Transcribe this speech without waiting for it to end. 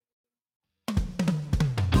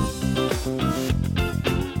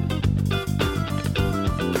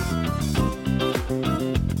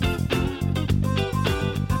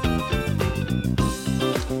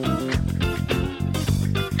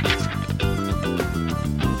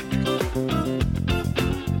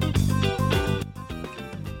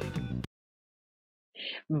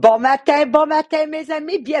Bon matin, mes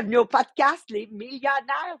amis. Bienvenue au podcast Les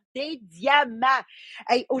Millionnaires des Diamants.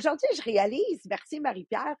 Hey, aujourd'hui, je réalise, merci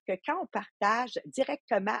Marie-Pierre, que quand on partage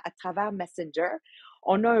directement à travers Messenger,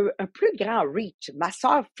 on a un plus grand reach. Ma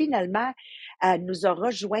sœur, finalement, nous a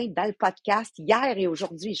rejoint dans le podcast hier et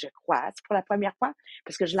aujourd'hui, je crois. C'est pour la première fois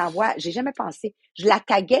parce que je l'envoie, j'ai jamais pensé. Je la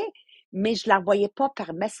taguais, mais je l'envoyais pas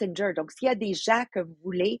par Messenger. Donc, s'il y a des gens que vous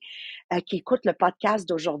voulez qui écoutent le podcast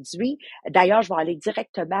d'aujourd'hui, d'ailleurs, je vais aller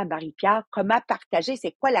directement à Marie-Pierre. Comment partager?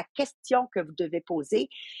 C'est quoi la question que vous devez poser?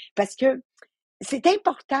 Parce que c'est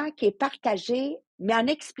important qu'il est partagé, mais en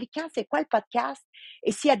expliquant c'est quoi le podcast.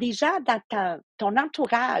 Et s'il y a des gens dans ton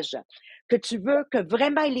entourage que tu veux que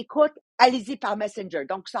vraiment ils l'écoutent, allez-y par Messenger.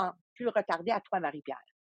 Donc, sans plus retarder, à toi, Marie-Pierre.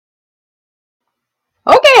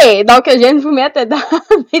 OK! Donc, je viens de vous mettre dans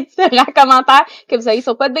les différents commentaires, que vous soyez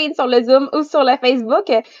sur Podbean, sur le Zoom ou sur le Facebook.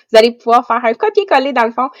 Vous allez pouvoir faire un copier-coller, dans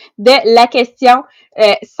le fond, de la question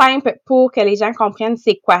simple pour que les gens comprennent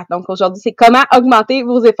c'est quoi. Donc, aujourd'hui, c'est comment augmenter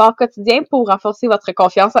vos efforts quotidiens pour renforcer votre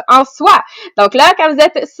confiance en soi. Donc là, quand vous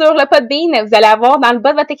êtes sur le Podbean, vous allez avoir dans le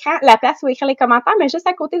bas de votre écran la place où écrire les commentaires, mais juste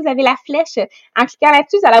à côté, vous avez la flèche. En cliquant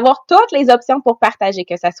là-dessus, vous allez avoir toutes les options pour partager,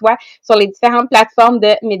 que ce soit sur les différentes plateformes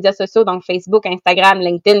de médias sociaux, donc Facebook, Instagram,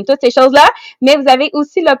 LinkedIn, toutes ces choses-là. Mais vous avez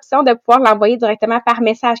aussi l'option de pouvoir l'envoyer directement par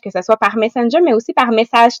message, que ce soit par Messenger, mais aussi par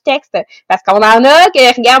message texte. Parce qu'on en a qui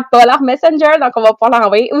ne regardent pas leur Messenger, donc on va pouvoir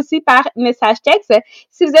l'envoyer aussi par message texte.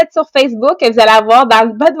 Si vous êtes sur Facebook, vous allez avoir dans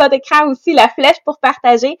le bas de votre écran aussi la flèche pour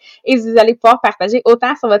partager et vous allez pouvoir partager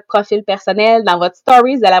autant sur votre profil personnel, dans votre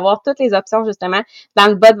story, vous allez avoir toutes les options justement dans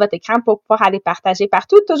le bas de votre écran pour pouvoir aller partager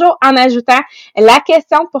partout, toujours en ajoutant la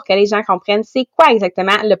question pour que les gens comprennent c'est quoi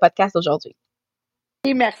exactement le podcast d'aujourd'hui.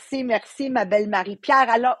 Merci, ma belle Marie-Pierre.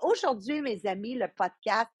 Alors, aujourd'hui, mes amis, le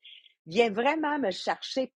podcast vient vraiment me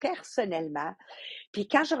chercher personnellement. Puis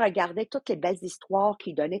quand je regardais toutes les belles histoires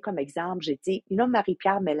qu'il donnait comme exemple, j'ai dit,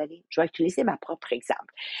 Marie-Pierre, Mélanie, je vais utiliser ma propre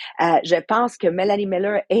exemple. Je pense que Mélanie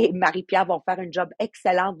Miller et Marie-Pierre vont faire un job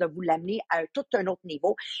excellent de vous l'amener à tout un autre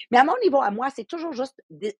niveau. Mais à mon niveau, à moi, c'est toujours juste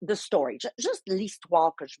the story, juste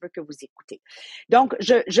l'histoire que je veux que vous écoutez. Donc,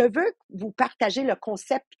 je veux vous partager le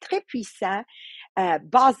concept très puissant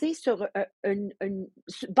basé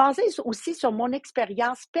basé aussi sur mon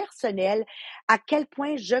expérience personnelle, à quel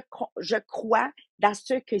point je crois dans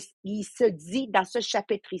ce qu'il se dit dans ce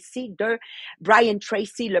chapitre ici de Brian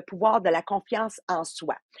Tracy, le pouvoir de la confiance en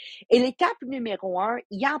soi. Et l'étape numéro 1,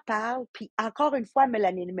 il en parle, puis encore une fois,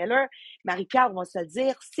 Mélanie Miller, Marie-Pierre va se le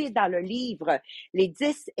dire, c'est dans le livre les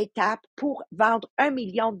 10 étapes pour vendre 1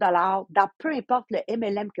 million de dollars dans peu importe le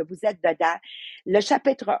MLM que vous êtes dedans. Le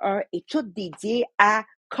chapitre 1 est tout dédié à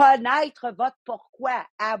connaître votre pourquoi,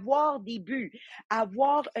 avoir des buts,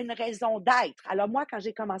 avoir une raison d'être. Alors moi, quand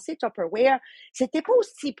j'ai commencé Tupperware, c'était pas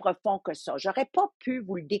aussi profond que ça. J'aurais pas pu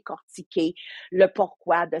vous le décortiquer, le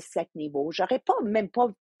pourquoi de 7 niveaux. J'aurais pas, même pas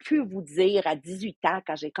pu vous dire à 18 ans,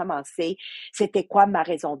 quand j'ai commencé, c'était quoi ma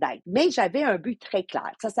raison d'être. Mais j'avais un but très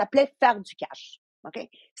clair. Ça s'appelait faire du cash. OK?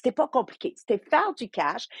 C'était pas compliqué. C'était faire du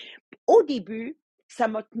cash. Au début, ça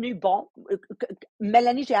m'a tenu bon.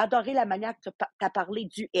 Mélanie, j'ai adoré la manière que tu as parlé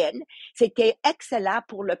du N. C'était excellent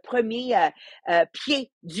pour le premier pied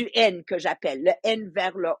du N que j'appelle, le N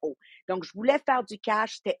vers le haut. Donc, je voulais faire du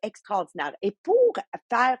cash, c'était extraordinaire. Et pour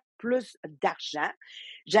faire plus d'argent,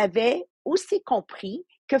 j'avais aussi compris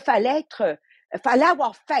qu'il fallait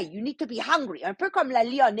avoir faim. You need to be hungry. Un peu comme la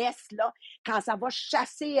lionesse, là, quand ça va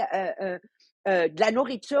chasser de la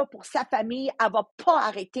nourriture pour sa famille, elle va pas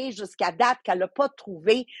arrêter jusqu'à date qu'elle n'a pas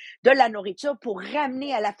trouvé de la nourriture pour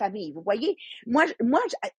ramener à la famille. Vous voyez, moi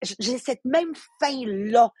j'ai cette même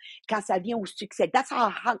faim-là quand ça vient au succès. That's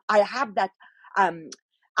how I have that,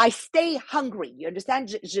 I stay hungry, you understand?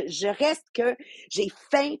 Je reste que j'ai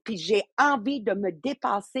faim puis j'ai envie de me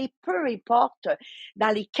dépasser, peu importe, dans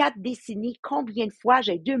les 4 décennies, combien de fois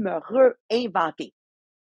j'ai dû me réinventer.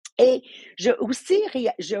 Et j'ai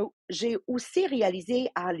aussi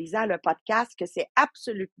réalisé en lisant le podcast que c'est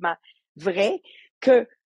absolument vrai que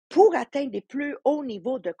pour atteindre des plus hauts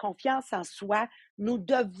niveaux de confiance en soi, nous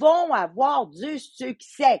devons avoir du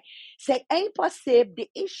succès. C'est impossible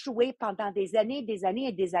d'échouer pendant des années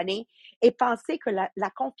et penser que la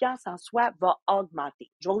confiance en soi va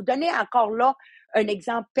augmenter. Je vais vous donner encore là un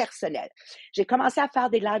exemple personnel. J'ai commencé à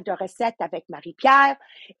faire des lives de recettes avec Marie-Pierre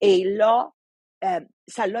et là,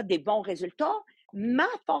 ça a des bons résultats. Ma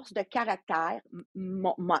force de caractère,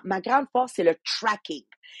 ma grande force, c'est le tracking.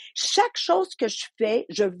 Chaque chose que je fais,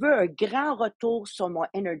 je veux un grand retour sur mon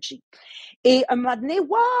energy. Et à un moment donné,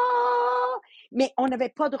 wow! Mais on n'avait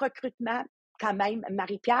pas de recrutement quand même,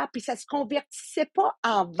 Marie-Pierre, puis ça se convertissait pas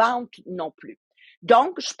en vente non plus.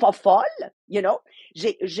 Donc, je suis pas folle, you know.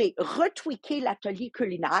 J'ai retweaké l'atelier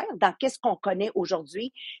culinaire dans qu'est-ce qu'on connaît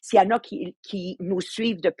aujourd'hui. S'il y en a qui nous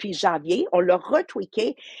suivent depuis janvier, on l'a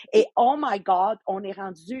retweaké et oh my God, on est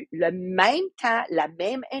rendu le même temps, la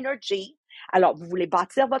même énergie. Alors, vous voulez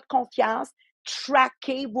bâtir votre confiance,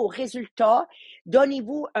 traquer vos résultats,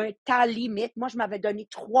 donnez-vous un temps limite. Moi, je m'avais donné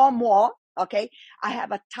 3 mois, OK? I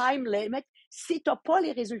have a time limit. Si tu n'as pas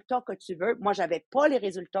les résultats que tu veux, moi, je n'avais pas les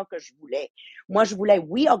résultats que je voulais. Moi, je voulais,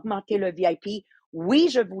 oui, augmenter le VIP. Oui,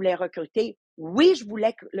 je voulais recruter. Oui, je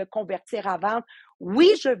voulais le convertir à vente.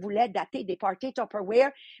 Oui, je voulais dater des parties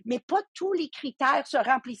Tupperware, mais pas tous les critères se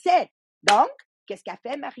remplissaient. Donc, qu'est-ce qu'a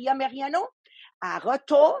fait Maria Mariano? Elle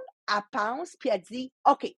retourne, elle pense, puis elle dit,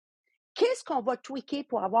 OK, qu'est-ce qu'on va tweaker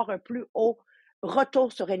pour avoir un plus haut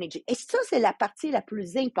retour sur énergie? Et ça, c'est la partie la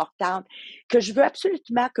plus importante que je veux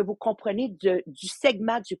absolument que vous compreniez du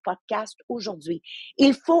segment du podcast aujourd'hui.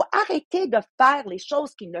 Il faut arrêter de faire les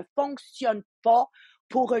choses qui ne fonctionnent pas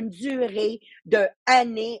pour une durée de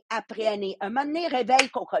année après année. Un moment donné, réveille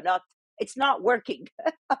coconut. It's not working.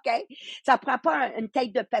 OK? Ça prend pas une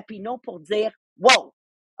tête de papineau pour dire, wow,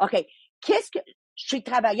 OK, qu'est-ce que, je suis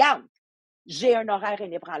travaillante. J'ai un horaire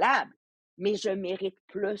inébranlable, mais je mérite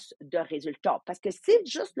plus de résultats. Parce que si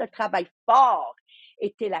juste le travail fort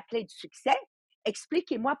était la clé du succès,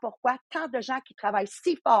 expliquez-moi pourquoi tant de gens qui travaillent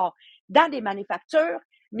si fort dans des manufactures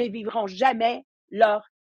ne vivront jamais leur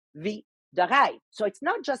vie de rêve. So it's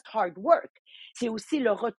not just hard work, c'est aussi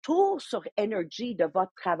le retour sur énergie de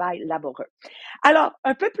votre travail laboureux. Alors,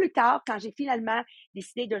 un peu plus tard, quand j'ai finalement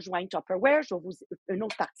décidé de joindre Tupperware, je vais vous une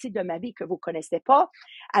autre partie de ma vie que vous connaissez pas.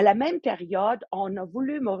 À la même période, on a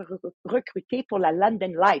voulu me recruter pour la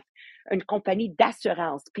London Life, une compagnie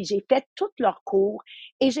d'assurance. Puis j'ai fait tous leurs cours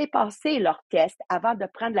et j'ai passé leurs tests avant de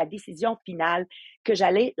prendre la décision finale que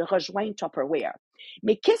j'allais rejoindre Tupperware.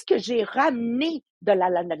 Mais qu'est-ce que j'ai ramené de la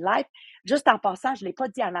London Life? Juste en passant, je ne l'ai pas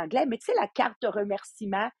dit en anglais, mais tu sais, la carte de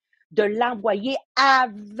remerciement de l'envoyer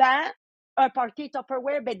avant un party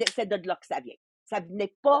Tupperware, ben c'est de là que ça vient. Ça ne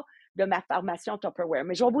venait pas de ma formation Tupperware.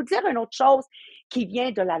 Mais je vais vous dire une autre chose qui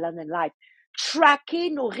vient de la London Life.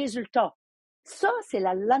 Traquer nos résultats. Ça, c'est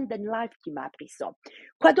la London Life qui m'a appris ça.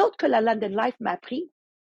 Quoi d'autre que la London Life m'a appris?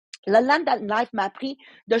 La London Life m'a appris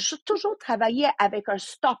de toujours travailler avec un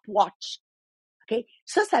stopwatch. Okay?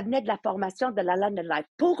 Ça venait de la formation de la London Life.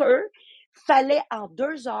 Pour eux, fallait en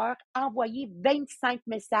 2 heures envoyer 25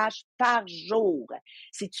 messages par jour.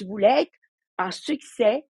 Si tu voulais être en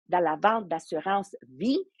succès dans la vente d'assurance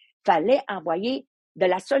vie, fallait envoyer de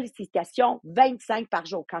la sollicitation 25 par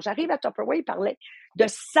jour. Quand j'arrive à Tupperware, ils parlaient de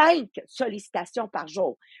 5 sollicitations par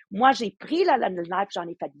jour. Moi, j'ai pris la London Life, j'en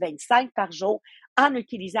ai fait 25 par jour en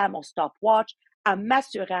utilisant mon stopwatch, en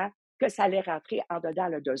m'assurant que ça allait rentrer en dedans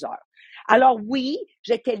le 2 heures. Alors oui,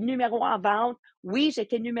 j'étais le numéro 1 en vente. Oui,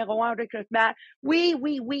 j'étais numéro 1 en recrutement. Oui.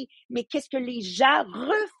 Mais qu'est-ce que les gens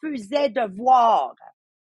refusaient de voir?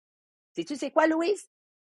 Sais-tu c'est quoi, Louise?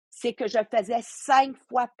 C'est que je faisais 5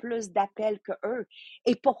 fois plus d'appels que eux.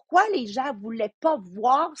 Et pourquoi les gens voulaient pas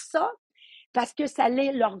voir ça? Parce que ça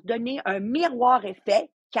allait leur donner un miroir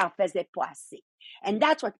effet qu'ils n'en faisaient pas assez. And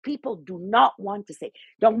that's what people do not want to say.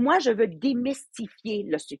 Donc, moi, je veux démystifier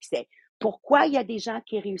le succès. Pourquoi il y a des gens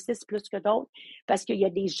qui réussissent plus que d'autres? Parce qu'il y a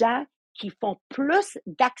des gens qui font plus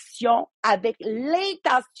d'actions avec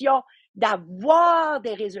l'intention d'avoir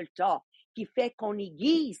des résultats, qui fait qu'on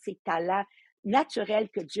aiguise ces talents naturels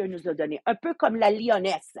que Dieu nous a donnés. Un peu comme la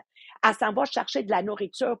lionesse. Elle s'en va chercher de la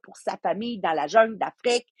nourriture pour sa famille dans la jungle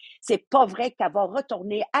d'Afrique. C'est pas vrai qu'elle va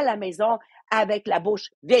retourner à la maison avec la bouche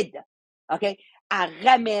vide. OK? Elle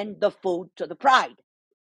ramène the food to the pride.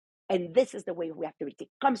 And this is the way we have to be. C'est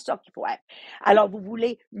comme ça qu'il faut être. Alors, vous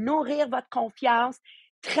voulez nourrir votre confiance,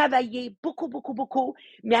 travailler beaucoup,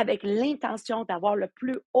 mais avec l'intention d'avoir le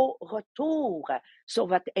plus haut retour sur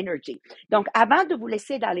votre énergie. Donc, avant de vous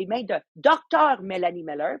laisser dans les mains de Dr. Mélanie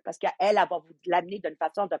Miller, parce qu'elle, elle va vous l'amener d'une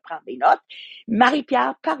façon de prendre des notes,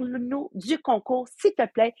 Marie-Pierre, parle-nous du concours, s'il te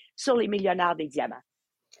plaît, sur les millionnaires des diamants.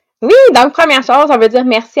 Oui, donc première chose, on veut dire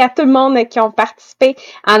merci à tout le monde qui ont participé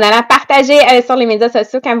en allant partager sur les médias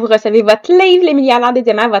sociaux quand vous recevez votre livre, Les Millionnaires des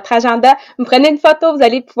Diamants, votre agenda. Vous prenez une photo, vous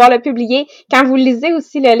allez pouvoir le publier. Quand vous lisez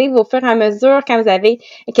aussi le livre au fur et à mesure, quand vous avez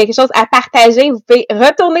quelque chose à partager, vous pouvez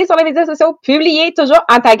retourner sur les médias sociaux, publier toujours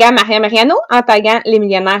en taguant Maria Mariano, en taguant Les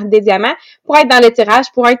Millionnaires des Diamants pour être dans le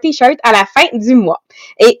tirage pour un t-shirt à la fin du mois.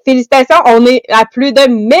 Et félicitations, on est à plus de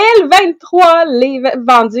 1023 livres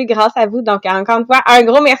vendus grâce à vous. Donc encore une fois, un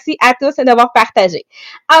gros merci Merci à tous d'avoir partagé.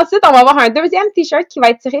 Ensuite, on va avoir un deuxième t-shirt qui va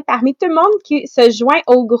être tiré parmi tout le monde qui se joint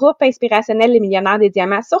au groupe inspirationnel Les Millionnaires des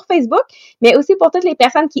Diamants sur Facebook, mais aussi pour toutes les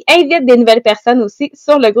personnes qui invitent des nouvelles personnes aussi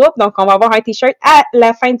sur le groupe. Donc, on va avoir un t-shirt à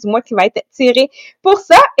la fin du mois qui va être tiré pour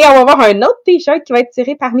ça et on va avoir un autre t-shirt qui va être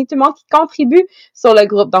tiré parmi tout le monde qui contribue sur le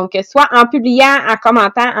groupe. Donc, soit en publiant, en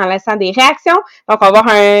commentant, en laissant des réactions. Donc, on va avoir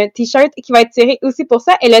un t-shirt qui va être tiré aussi pour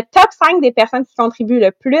ça. Et le top 5 des personnes qui contribuent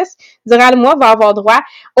le plus durant le mois va avoir droit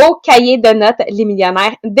au cahier de notes Les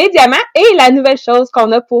Millionnaires des Diamants. Et la nouvelle chose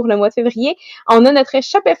qu'on a pour le mois de février, on a notre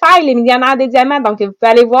Shopify Les Millionnaires des Diamants. Donc, vous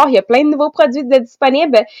pouvez aller voir, il y a plein de nouveaux produits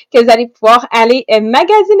disponibles que vous allez pouvoir aller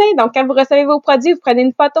magasiner. Donc, quand vous recevez vos produits, vous prenez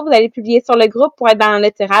une photo, vous allez publier sur le groupe pour être dans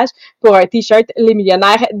le tirage pour un t-shirt Les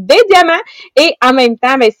Millionnaires des Diamants. Et en même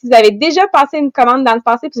temps, ben, si vous avez déjà passé une commande dans le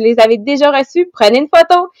passé, puis vous les avez déjà reçues, prenez une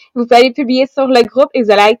photo, vous pouvez aller publier sur le groupe et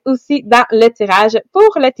vous allez être aussi dans le tirage pour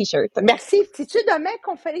le t-shirt. Merci. C'est-tu demain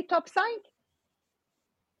qu'on fait les top 5?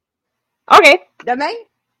 OK. Demain?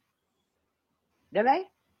 Demain?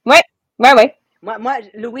 Oui. Ouais. Moi,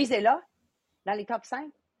 Louise est là, dans les top 5.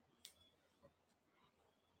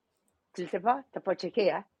 Tu le sais pas? T'as pas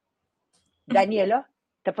checké, hein? Dani est là?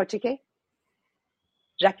 T'as pas checké?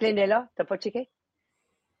 Jacqueline est là? T'as pas checké?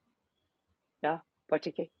 Non, pas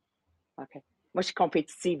checké. OK. Moi, je suis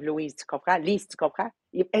compétitive, Louise, tu comprends? Lise, tu comprends?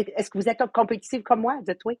 Est-ce que vous êtes compétitive comme moi?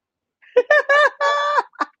 Dites-oui.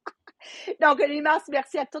 Donc, un immense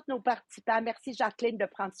merci à tous nos participants. Merci, Jacqueline, de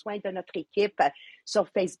prendre soin de notre équipe sur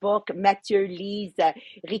Facebook. Mathieu, Lise,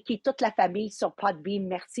 Ricky, toute la famille sur Podbean.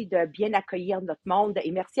 Merci de bien accueillir notre monde.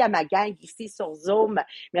 Et merci à ma gang ici sur Zoom.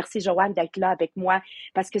 Merci, Joanne, d'être là avec moi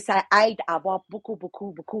parce que ça aide à avoir beaucoup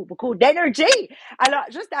d'énergie. Alors,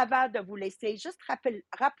 juste avant de vous laisser, juste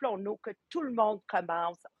rappelons-nous que tout le monde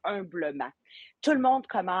commence humblement. Tout le monde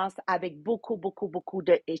commence avec beaucoup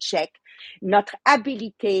d'échecs. Notre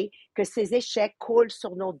habilité que ces échecs coulent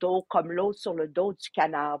sur nos dos comme l'eau sur le dos du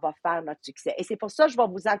canard va faire notre succès. Et c'est pour ça que je vais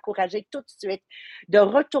vous encourager tout de suite de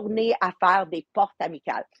retourner à faire des portes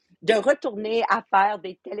amicales, de retourner à faire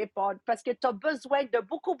des téléphones parce que tu as besoin de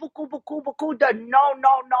beaucoup de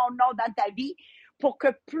non dans ta vie pour que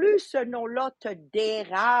plus ce nom-là te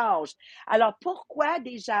dérange. Alors, pourquoi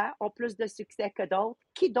des gens ont plus de succès que d'autres?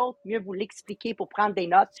 Qui d'autre mieux vous l'expliquer pour prendre des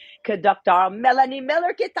notes que Dr. Melanie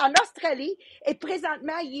Miller qui est en Australie et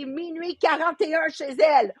présentement, il est minuit 41 chez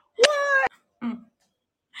elle. Ouais!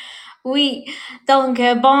 Oui, donc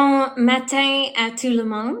bon matin à tout le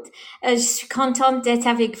monde. Je suis contente d'être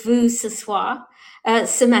avec vous ce soir,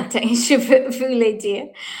 ce matin, je veux vous le dire.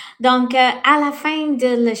 Donc, à la fin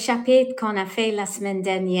de le chapitre qu'on a fait la semaine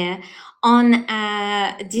dernière, on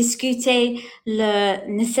a discuté la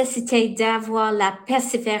nécessité d'avoir la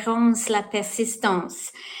persévérance, la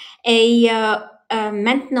persistance. Et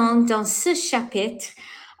maintenant, dans ce chapitre,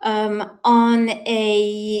 on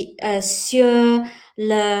est sur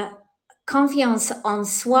la confiance en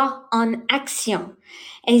soi en action.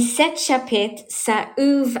 Et cet chapitre, ça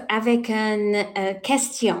ouvre avec une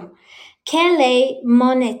question. Quelle est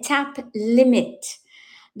mon étape limite?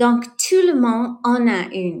 Donc, tout le monde en a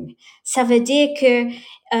une. Ça veut dire que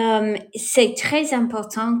c'est très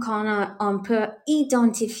important qu'on peut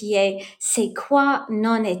identifier c'est quoi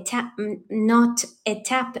notre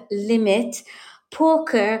étape limite pour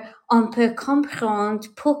que on peut comprendre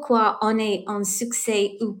pourquoi on est en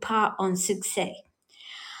succès ou pas en succès.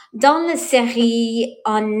 Dans la série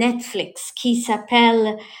en Netflix qui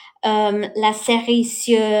s'appelle la série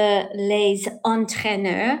sur les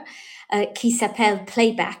entraîneurs qui s'appelle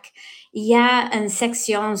Playback, il y a une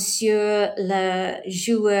section sur le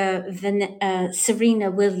joueur Serena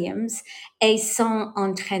Williams et son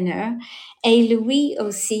entraîneur. Et lui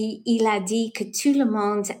aussi, il a dit que tout le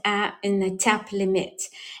monde a une étape limite.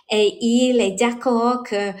 Et il est d'accord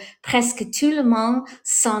que presque tout le monde,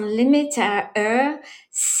 son limite à eux,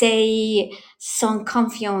 c'est son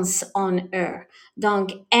confiance en eux. Donc,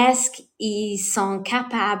 est-ce qu'ils sont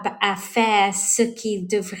capables à faire ce qu'ils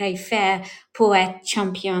devraient faire pour être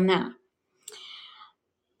championnat?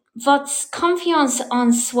 Votre confiance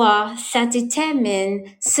en soi, ça détermine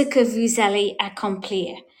ce que vous allez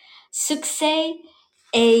accomplir. Succès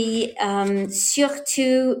et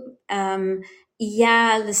surtout, il y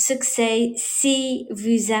a le succès si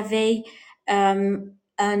vous avez un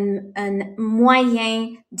moyen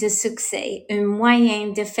de succès, un moyen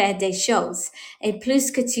de faire des choses. Et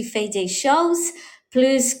plus que tu fais des choses,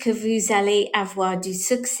 plus que vous allez avoir du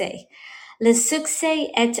succès. Le succès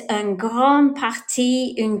est en grande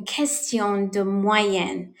partie une question de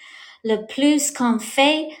moyenne. Le plus qu'on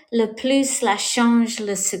fait, le plus cela change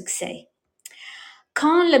le succès.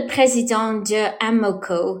 Quand le président de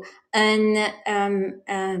Amoco une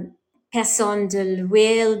personne de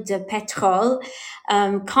l'huile de pétrole,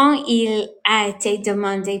 quand il a été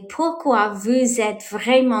demandé pourquoi vous êtes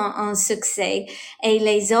vraiment un succès et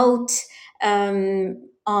les autres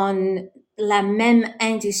en la même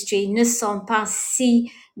industrie ne sont pas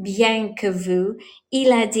si bien que vous,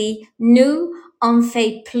 il a dit, nous, on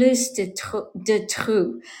fait plus de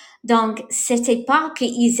trous. Donc, c'était pas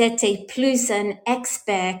qu'ils étaient plus un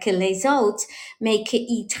expert que les autres, mais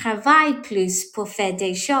qu'ils travaillent plus pour faire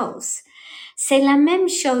des choses. C'est la même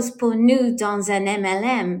chose pour nous dans un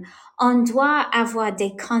MLM. On doit avoir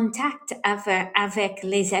des contacts avec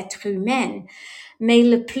les êtres humains. Mais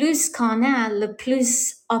le plus qu'on a, le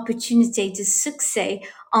plus opportunité de succès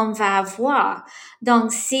on va avoir.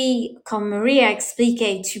 Donc, si, comme Marie a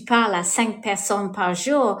expliqué, tu parles à 5 personnes par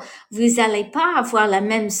jour, vous allez pas avoir le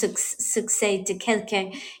même succès de quelqu'un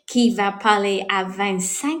qui va parler à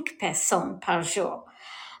 25 personnes par jour.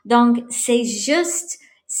 Donc,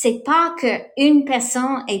 c'est pas que une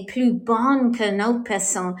personne est plus bonne qu'une autre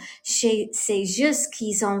personne, c'est juste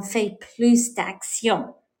qu'ils ont fait plus d'actions.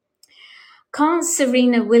 Quand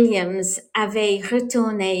Serena Williams avait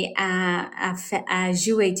retourné à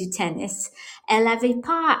jouer du tennis, elle n'avait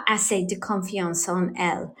pas assez de confiance en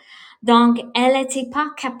elle. Donc, elle n'était pas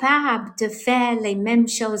capable de faire les mêmes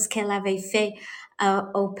choses qu'elle avait fait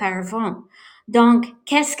auparavant. Donc,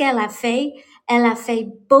 qu'est-ce qu'elle a fait? Elle a fait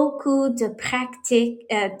beaucoup de pratiques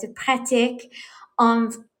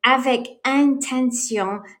avec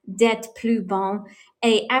intention d'être plus bon.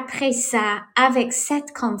 Et après ça, avec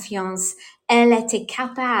cette confiance, elle était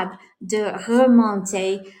capable de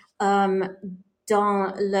remonter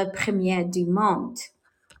dans le premier du monde.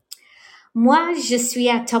 Moi, je suis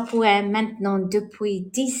à Tupperware maintenant depuis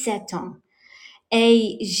 17 ans.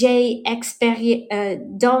 Et j'ai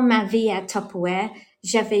dans ma vie à Tupperware,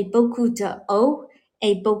 j'avais beaucoup de hauts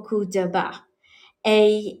et beaucoup de bas.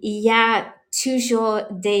 Et il y a toujours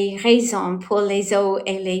des raisons pour les hauts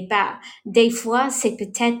et les bas. Des fois, c'est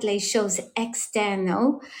peut-être les choses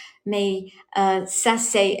externes, mais ça,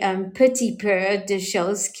 c'est un petit peu de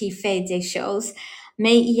choses qui fait des choses.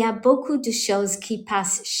 Mais il y a beaucoup de choses qui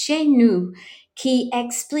passent chez nous qui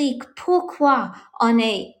expliquent pourquoi on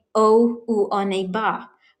est haut ou on est bas.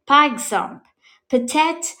 Par exemple,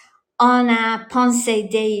 peut-être on a pensé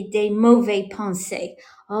des mauvaises pensées.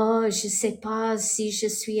 Oh, je sais pas si je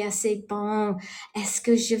suis assez bon. Est-ce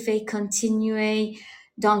que je vais continuer?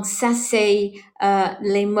 Donc ça, c'est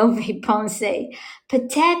les mauvaises pensées.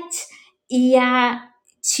 Peut-être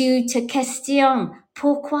tu te questionnes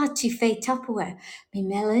pourquoi tu fais Tupperware. Mais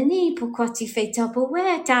Mélanie, pourquoi tu fais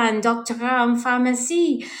Tupperware? Tu as un doctorat en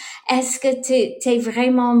pharmacie. Est-ce que tu es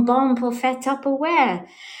vraiment bon pour faire Tupperware?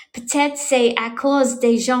 Peut-être c'est à cause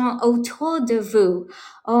des gens autour de vous.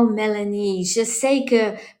 Oh, Mélanie, je sais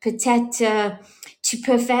que peut-être tu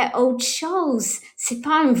peux faire autre chose. C'est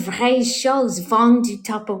pas une vraie chose, vendre du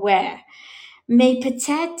Tupperware. Mais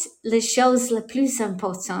peut-être la chose la plus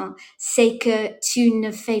importante, c'est que tu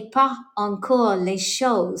ne fais pas encore les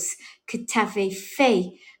choses que tu avais fait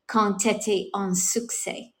quand tu étais en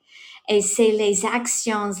succès. Et c'est les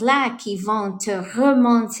actions-là qui vont te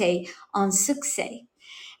remonter en succès.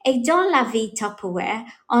 Et dans la vie Tupperware,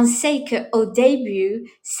 on sait qu'au début,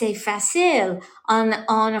 c'est facile.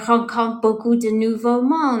 On rencontre beaucoup de nouveaux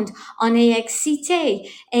mondes. On est excité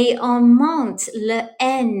et on monte le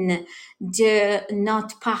N de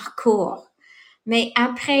notre parcours. Mais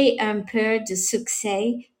après un peu de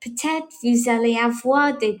succès, peut-être vous allez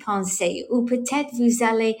avoir des pensées ou peut-être vous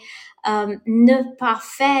allez ne pas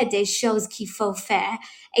faire des choses qu'il faut faire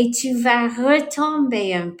et tu vas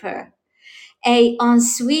retomber un peu. Et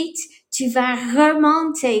ensuite, tu vas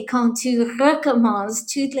remonter quand tu recommences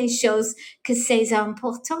toutes les choses que c'est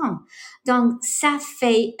important. Donc, ça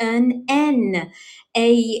fait un N.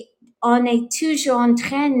 Et on est toujours en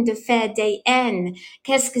train de faire des N.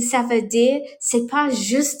 Qu'est-ce que ça veut dire? C'est pas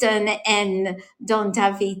juste un N dans ta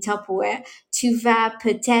vie Tupperware. Tu vas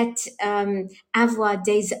peut-être avoir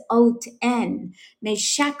des hautes N. Mais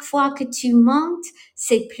chaque fois que tu montes,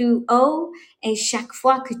 c'est plus haut. Et chaque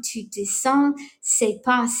fois que tu descends, c'est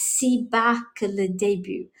pas si bas que le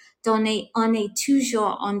début. Donc, on est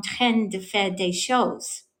toujours en train de faire des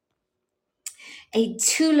choses. Et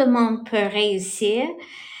tout le monde peut réussir.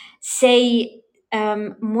 C'est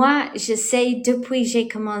moi, je sais, depuis j'ai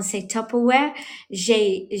commencé Tupperware,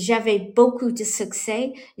 j'avais beaucoup de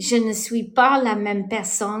succès. Je ne suis pas la même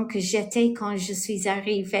personne que j'étais quand je suis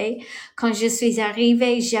arrivée. Quand je suis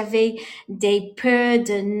arrivée, j'avais des peurs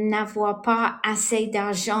de n'avoir pas assez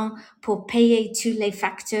d'argent pour payer tous les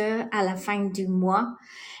facteurs à la fin du mois.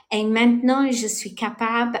 Et maintenant, je suis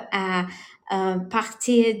capable à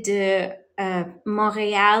partir de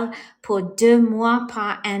Montréal pour 2 mois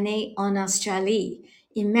par année en Australie.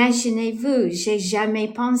 Imaginez-vous, j'ai jamais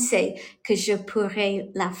pensé que je pourrais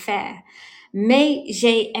la faire. Mais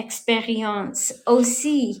j'ai expérience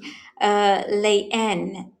aussi les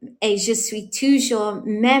haines et je suis toujours,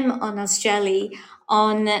 même en Australie,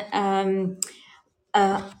 en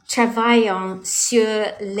travaillant sur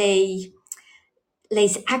les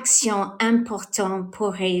actions importantes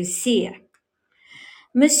pour réussir.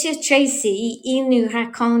 Monsieur Tracy, il nous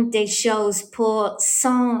raconte des choses pour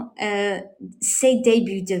ses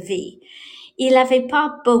débuts de vie. Il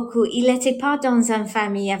n'était pas dans une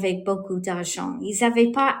famille avec beaucoup d'argent. Ils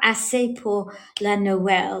n'avaient pas assez pour la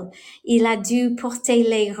Noël. Il a dû porter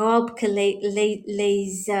les robes que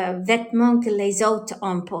les vêtements que les autres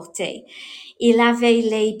ont portés. Il avait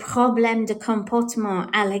les problèmes de comportement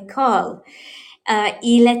à l'école.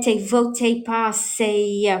 Il était voté par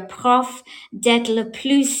ses profs d'être le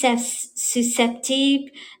plus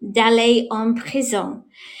susceptible d'aller en prison.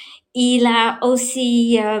 Il a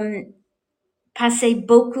aussi passé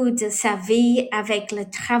beaucoup de sa vie avec le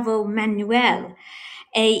travail manuel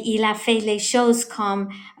et il a fait les choses comme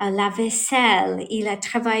la vaisselle, il a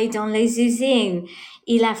travaillé dans les usines,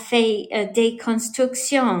 il a fait des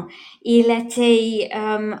constructions, il était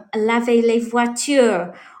laver les voitures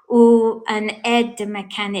ou un aide de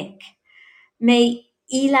mécanique. Mais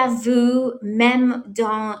il a vu, même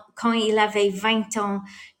quand il avait 20 ans,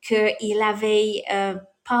 qu'il avait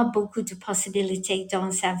pas beaucoup de possibilités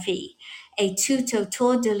dans sa vie. Et tout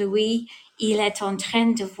autour de lui, il est en train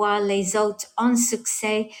de voir les autres en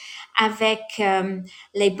succès avec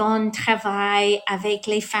les bons travails, avec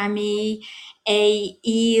les familles. Et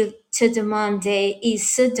il se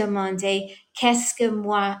demandait, qu'est-ce que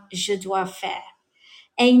moi je dois faire?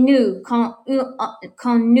 Et nous, quand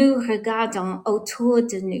nous regardons autour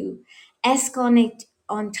de nous, est-ce qu'on est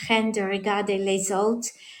en train de regarder les autres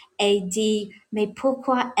et dire, mais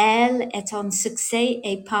pourquoi elle est en succès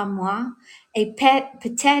et pas moi? Et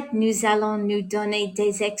peut-être nous allons nous donner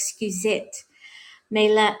des excuses.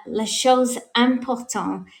 Mais la chose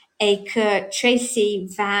importante et que Tracy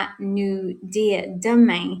va nous dire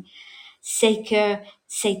demain, c'est que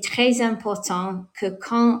c'est très important que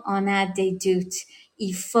quand on a des doutes,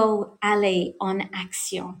 il faut aller en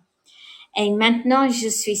action. Et maintenant, je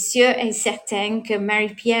suis sûre et certaine que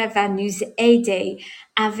Marie-Pierre va nous aider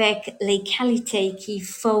avec les qualités qu'il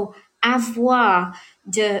faut avoir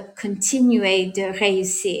de continuer de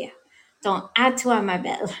réussir. Donc, à toi, ma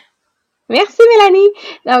belle. Merci, Mélanie.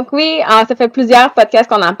 Donc oui, ça fait plusieurs podcasts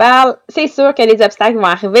qu'on en parle. C'est sûr que les obstacles vont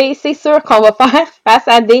arriver. C'est sûr qu'on va faire face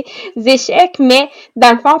à des échecs, mais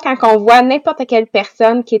dans le fond, quand on voit n'importe quelle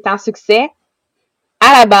personne qui est en succès,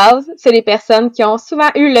 à la base, c'est les personnes qui ont souvent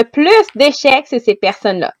eu le plus d'échecs, c'est ces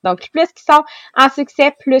personnes-là. Donc, plus qu'ils sont en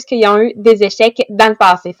succès, plus qu'ils ont eu des échecs dans le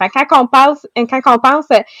passé. Fait quand on pense,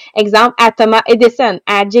 exemple, à Thomas Edison,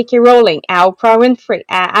 à J.K. Rowling, à Oprah Winfrey,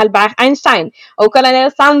 à Albert Einstein, au colonel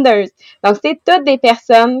Sanders. Donc, c'est toutes des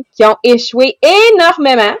personnes qui ont échoué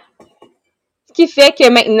énormément, ce qui fait que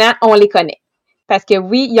maintenant, on les connaît. Parce que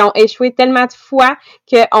oui, ils ont échoué tellement de fois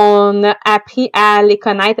qu'on a appris à les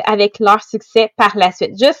connaître avec leur succès par la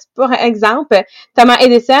suite. Juste pour exemple, Thomas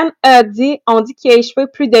Edison on dit qu'il a échoué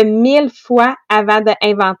plus de 1000 fois avant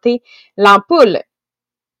d'inventer l'ampoule.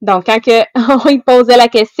 Donc, quand on lui posait la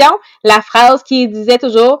question, la phrase qu'il disait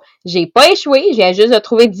toujours, j'ai pas échoué, j'ai juste de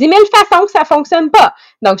trouver 10 000 façons que ça fonctionne pas.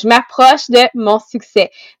 Donc, je m'approche de mon succès.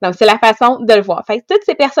 Donc, c'est la façon de le voir. Fait que toutes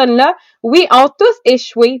ces personnes-là, oui, ont tous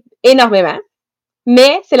échoué énormément.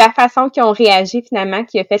 Mais c'est la façon qu'ils ont réagi finalement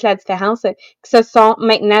qui a fait la différence, qui se sont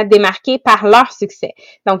maintenant démarqués par leur succès.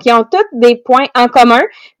 Donc, ils ont tous des points en commun.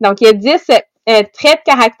 Donc, il y a 10 traits de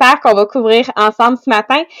caractère qu'on va couvrir ensemble ce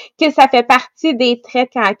matin, que ça fait partie des traits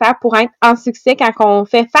de caractère pour être en succès quand on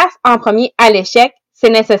fait face en premier à l'échec.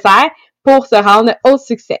 C'est nécessaire pour se rendre au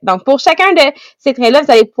succès. Donc, pour chacun de ces traits-là,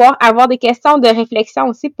 vous allez pouvoir avoir des questions de réflexion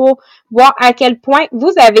aussi pour voir à quel point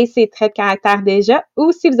vous avez ces traits de caractère déjà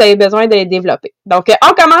ou si vous avez besoin de les développer. Donc,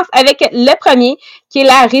 on commence avec le premier qui est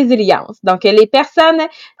la résilience. Donc, les personnes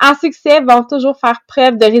en succès vont toujours faire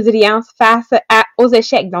preuve de résilience face aux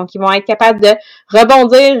échecs. Donc, ils vont être capables de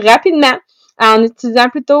rebondir rapidement en utilisant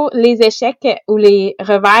plutôt les échecs ou les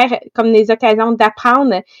revers comme des occasions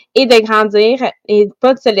d'apprendre et de grandir et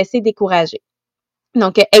pas de se laisser décourager.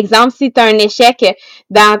 Donc, exemple, si tu as un échec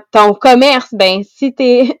dans ton commerce, ben si tu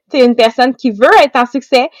es une personne qui veut être en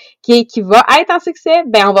succès, qui va être en succès,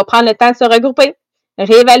 ben on va prendre le temps de se regrouper,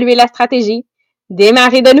 réévaluer la stratégie,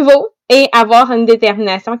 démarrer de nouveau et avoir une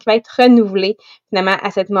détermination qui va être renouvelée finalement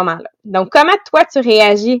à ce moment-là. Donc, comment toi tu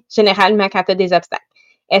réagis généralement quand tu as des obstacles?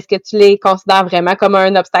 Est-ce que tu les considères vraiment comme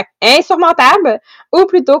un obstacle insurmontable ou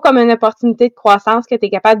plutôt comme une opportunité de croissance que tu es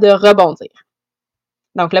capable de rebondir?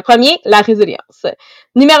 Donc, le premier, la résilience.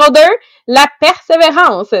 Numéro 2, la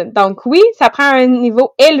persévérance. Donc, oui, ça prend un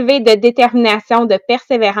niveau élevé de détermination, de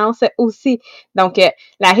persévérance aussi. Donc,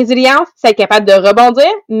 la résilience, c'est être capable de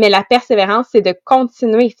rebondir, mais la persévérance, c'est de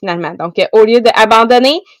continuer finalement. Donc, au lieu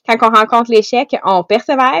d'abandonner, quand on rencontre l'échec, on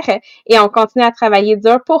persévère et on continue à travailler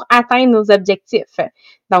dur pour atteindre nos objectifs.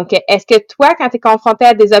 Donc, est-ce que toi, quand tu es confronté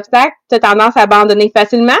à des obstacles, tu as tendance à abandonner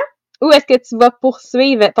facilement? Ou est-ce que tu vas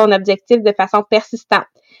poursuivre ton objectif de façon persistante?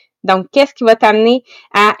 Donc, qu'est-ce qui va t'amener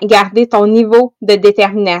à garder ton niveau de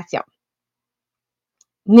détermination?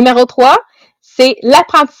 Numéro 3, c'est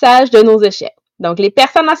l'apprentissage de nos échecs. Donc, les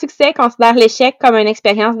personnes en succès considèrent l'échec comme une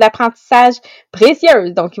expérience d'apprentissage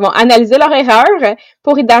précieuse. Donc, ils vont analyser leurs erreurs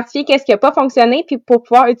pour identifier qu'est-ce qui n'a pas fonctionné, puis pour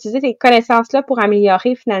pouvoir utiliser ces connaissances-là pour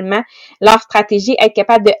améliorer finalement leur stratégie, être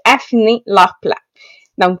capable de affiner leur plan.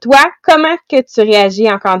 Donc, toi, comment que tu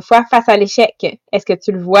réagis encore une fois face à l'échec? Est-ce que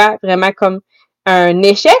tu le vois vraiment comme un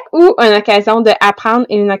échec ou une occasion d'apprendre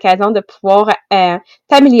et une occasion de pouvoir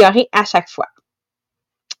t'améliorer à chaque fois?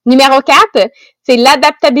 Numéro 4, c'est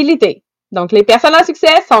l'adaptabilité. Donc, les personnes en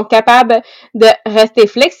succès sont capables de rester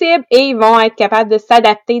flexibles et ils vont être capables de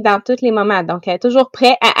s'adapter dans tous les moments. Donc, toujours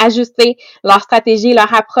prêts à ajuster leur stratégie,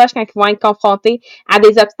 leur approche quand ils vont être confrontés à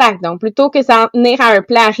des obstacles. Donc, plutôt que s'en tenir à un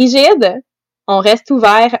plan rigide, on reste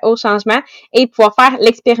ouvert au changement et pouvoir faire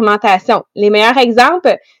l'expérimentation. Les meilleurs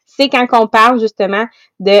exemples, c'est quand on parle justement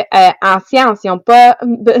de en sciences. Ils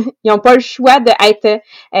n'ont pas le choix d'être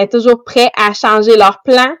toujours prêts à changer leur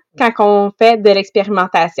plan quand on fait de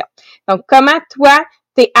l'expérimentation. Donc, comment toi,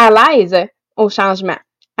 tu es à l'aise au changement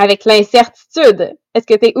avec l'incertitude? Est-ce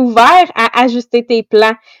que tu es ouvert à ajuster tes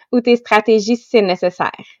plans ou tes stratégies si c'est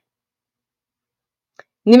nécessaire?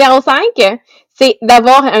 Numéro 5, c'est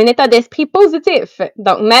d'avoir un état d'esprit positif.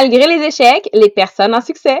 Donc, malgré les échecs, les personnes en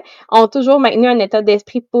succès ont toujours maintenu un état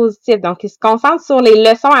d'esprit positif. Donc, ils se concentrent sur les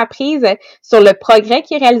leçons apprises, sur le progrès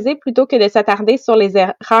qui est réalisé plutôt que de s'attarder sur les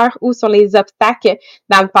erreurs ou sur les obstacles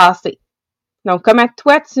dans le passé. Donc, comment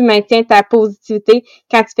toi, tu maintiens ta positivité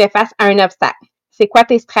quand tu fais face à un obstacle? C'est quoi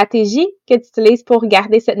tes stratégies que tu utilises pour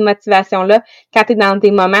garder cette motivation-là quand tu es dans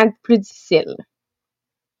des moments plus difficiles?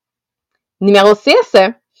 Numéro 6,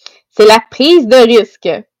 c'est la prise de risque.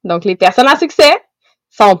 Donc, les personnes en succès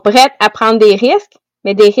sont prêtes à prendre des risques,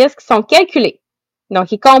 mais des risques sont calculés.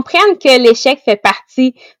 Donc, ils comprennent que l'échec fait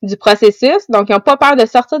partie du processus. Donc, ils n'ont pas peur de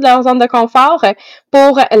sortir de leur zone de confort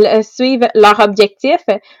pour suivre leur objectif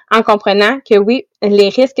en comprenant que oui, les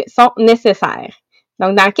risques sont nécessaires.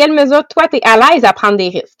 Donc, dans quelle mesure, toi, tu es à l'aise à prendre des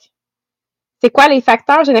risques? C'est quoi les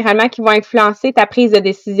facteurs généralement qui vont influencer ta prise de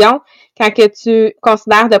décision quand que tu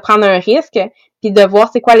considères de prendre un risque puis de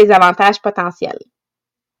voir c'est quoi les avantages potentiels?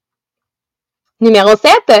 Numéro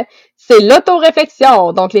 7, c'est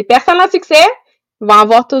l'autoréflexion. Donc, les personnes en succès vont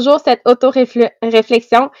avoir toujours cette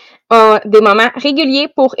auto-réflexion des moments réguliers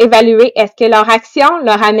pour évaluer est-ce que leur action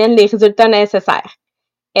leur amène les résultats nécessaires.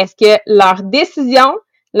 Est-ce que leur décision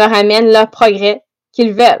leur amène le progrès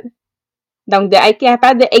qu'ils veulent. Donc, d'être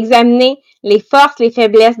capable d'examiner les forces, les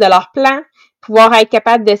faiblesses de leur plan, pouvoir être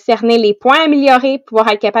capable de cerner les points améliorés, pouvoir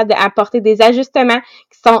être capable d'apporter des ajustements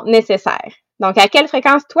qui sont nécessaires. Donc, à quelle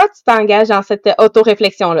fréquence, toi, tu t'engages dans cette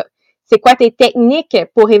auto-réflexion-là? C'est quoi tes techniques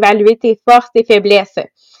pour évaluer tes forces, tes faiblesses?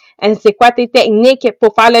 C'est quoi tes techniques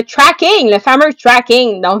pour faire le tracking, le fameux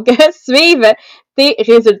tracking? Donc, suivre tes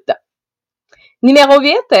résultats. Numéro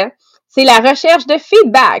 8, c'est la recherche de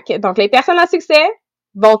feedback. Donc, les personnes à succès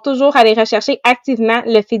vont toujours aller rechercher activement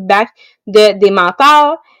le feedback des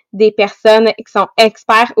mentors, des personnes qui sont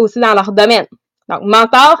experts aussi dans leur domaine. Donc,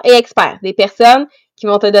 mentors et experts, des personnes qui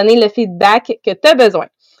vont te donner le feedback que tu as besoin.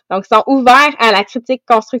 Donc, ils sont ouverts à la critique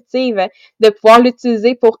constructive, de pouvoir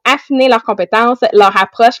l'utiliser pour affiner leurs compétences, leur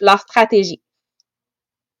approche, leur stratégie.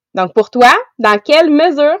 Donc, pour toi, dans quelle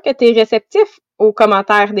mesure que tu es réceptif aux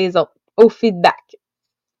commentaires des autres, au feedback?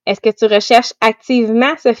 Est-ce que tu recherches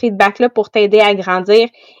activement ce feedback-là pour t'aider à grandir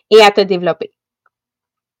et à te développer?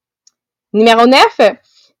 Numéro 9,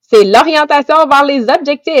 c'est l'orientation vers les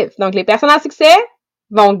objectifs. Donc, les personnes en succès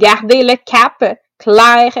vont garder le cap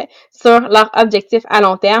clairs sur leur objectif à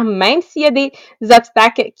long terme, même s'il y a des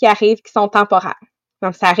obstacles qui arrivent qui sont temporaires.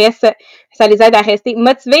 Donc, ça les aide à rester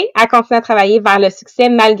motivés, à continuer à travailler vers le succès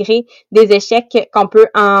malgré des échecs qu'on peut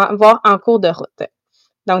voir en cours de route.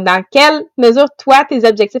 Donc, dans quelle mesure, toi, tes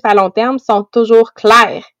objectifs à long terme sont toujours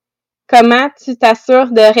clairs? Comment tu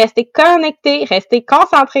t'assures de rester connecté, rester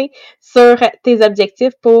concentré sur tes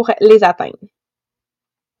objectifs pour les atteindre?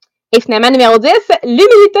 Et finalement, numéro 10,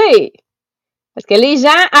 l'humilité. Parce que les gens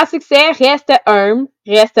à succès restent humbles,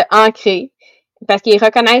 restent ancrés, parce qu'ils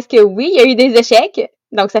reconnaissent que oui, il y a eu des échecs,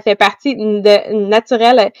 donc ça fait partie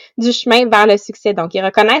naturelle du chemin vers le succès. Donc, ils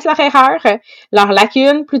reconnaissent leurs erreurs, leurs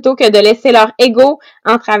lacunes, plutôt que de laisser leur ego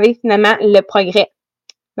entraver finalement le progrès.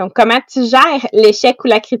 Donc, comment tu gères l'échec ou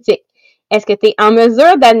la critique? Est-ce que tu es en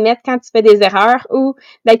mesure d'admettre quand tu fais des erreurs ou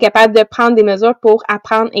d'être capable de prendre des mesures pour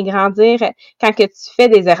apprendre et grandir quand que tu fais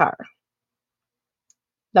des erreurs?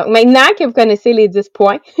 Donc, maintenant que vous connaissez les 10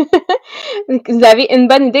 points, vous avez une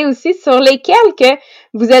bonne idée aussi sur lesquels que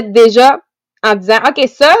vous êtes déjà en disant, OK,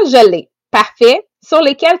 ça, je l'ai. Parfait. Sur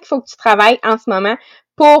lesquels il faut que tu travailles en ce moment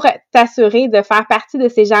pour t'assurer de faire partie de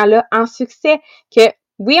ces gens-là en succès, que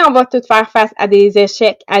oui, on va tout faire face à des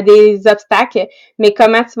échecs, à des obstacles, mais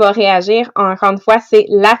comment tu vas réagir, encore une fois, c'est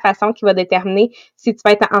la façon qui va déterminer si tu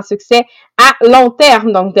vas être en succès à long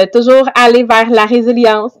terme. Donc, de toujours aller vers la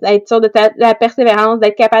résilience, d'être sûr de la persévérance,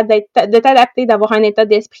 d'être capable de t'adapter, d'avoir un état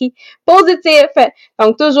d'esprit positif.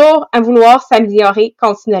 Donc, toujours à vouloir s'améliorer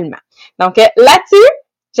continuellement. Donc, là-dessus,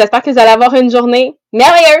 j'espère que vous allez avoir une journée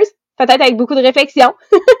merveilleuse, peut-être avec beaucoup de réflexion.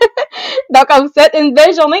 Donc, on vous souhaite une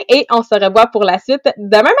belle journée et on se revoit pour la suite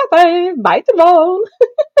demain matin. Bye tout le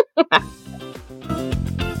monde!